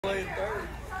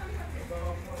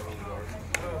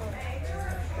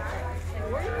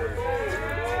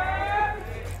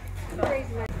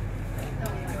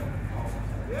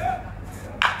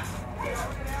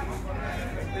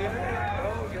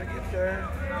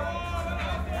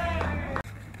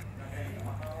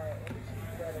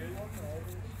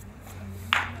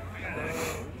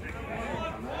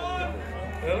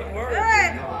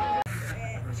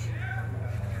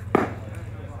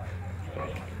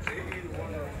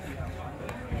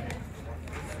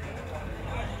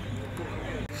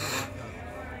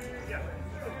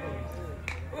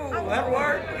That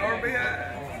worked. RBI.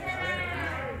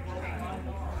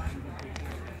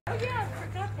 Oh yeah, I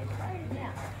forgot they started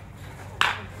now.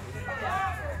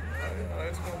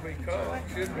 That's going to be caught.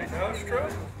 Should be no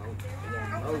trouble.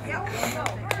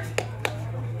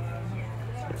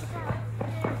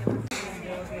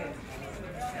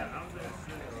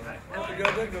 Don't we go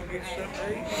there, go get something to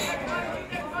eat?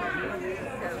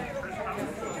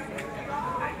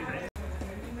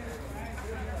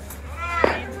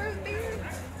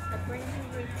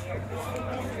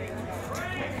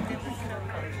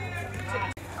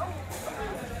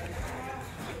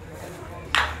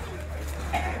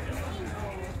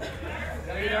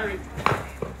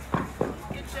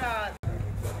 Good job.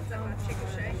 Is that my chicken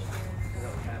shake?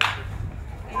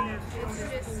 And it's just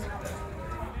worth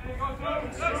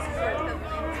the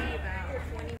plenty about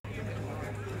 20.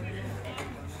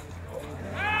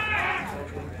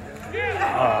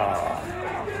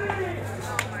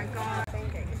 Oh my God.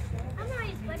 I'm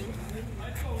nice, buddy.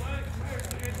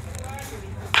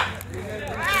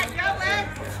 Alright, go, Lex.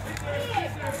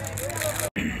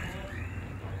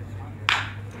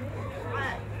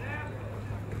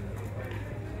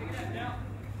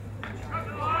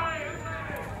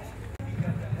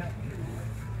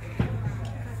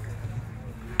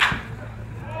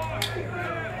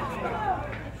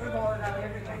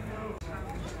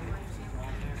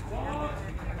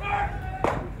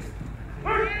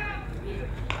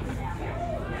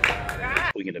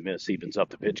 Swing and a miss evens up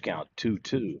the pitch count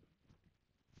 2-2.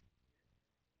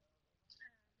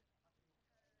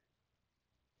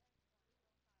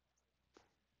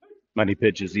 Money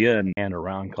pitches in and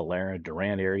around Calera,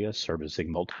 Durant area, servicing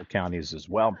multiple counties as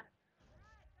well.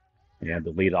 And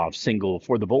the leadoff single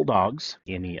for the Bulldogs.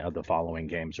 Any of the following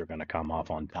games are going to come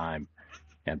off on time.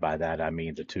 And by that, I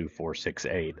mean the 2, 4, 6,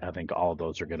 8. I think all of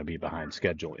those are going to be behind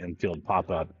schedule. Infield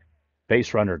pop-up.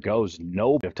 Base runner goes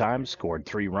no time, scored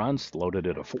 3 runs, loaded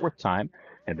it a 4th time,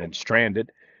 and then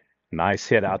stranded. Nice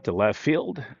hit out to left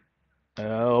field.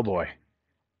 Oh, boy.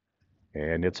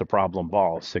 And it's a problem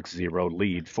ball. 6-0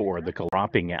 lead for the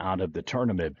dropping out of the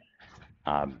tournament.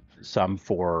 Some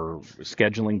for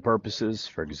scheduling purposes.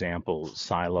 For example,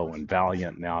 Silo and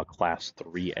Valiant, now Class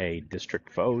 3A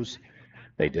district foes.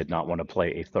 They did not want to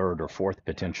play a 3rd or 4th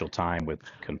potential time with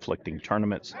conflicting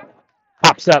tournaments.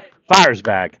 Pops up, fires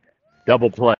back. Double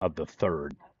play of the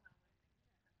 3rd.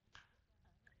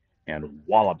 And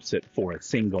wallops it for a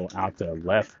single out to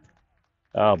left.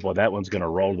 Oh, boy, that one's going to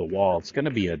roll the wall. It's going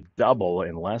to be a double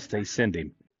unless they send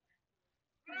him.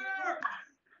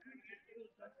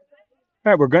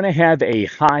 All right, we're going to have a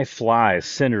high fly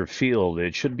center field.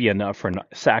 It should be enough for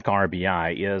sack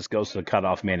RBI. Goes to the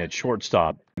cutoff man at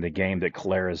shortstop in the game that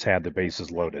Calera's had the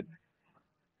bases loaded.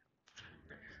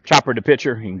 Chopper to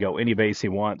pitcher. He can go any base he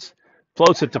wants.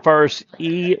 Floats it to first.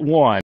 E1.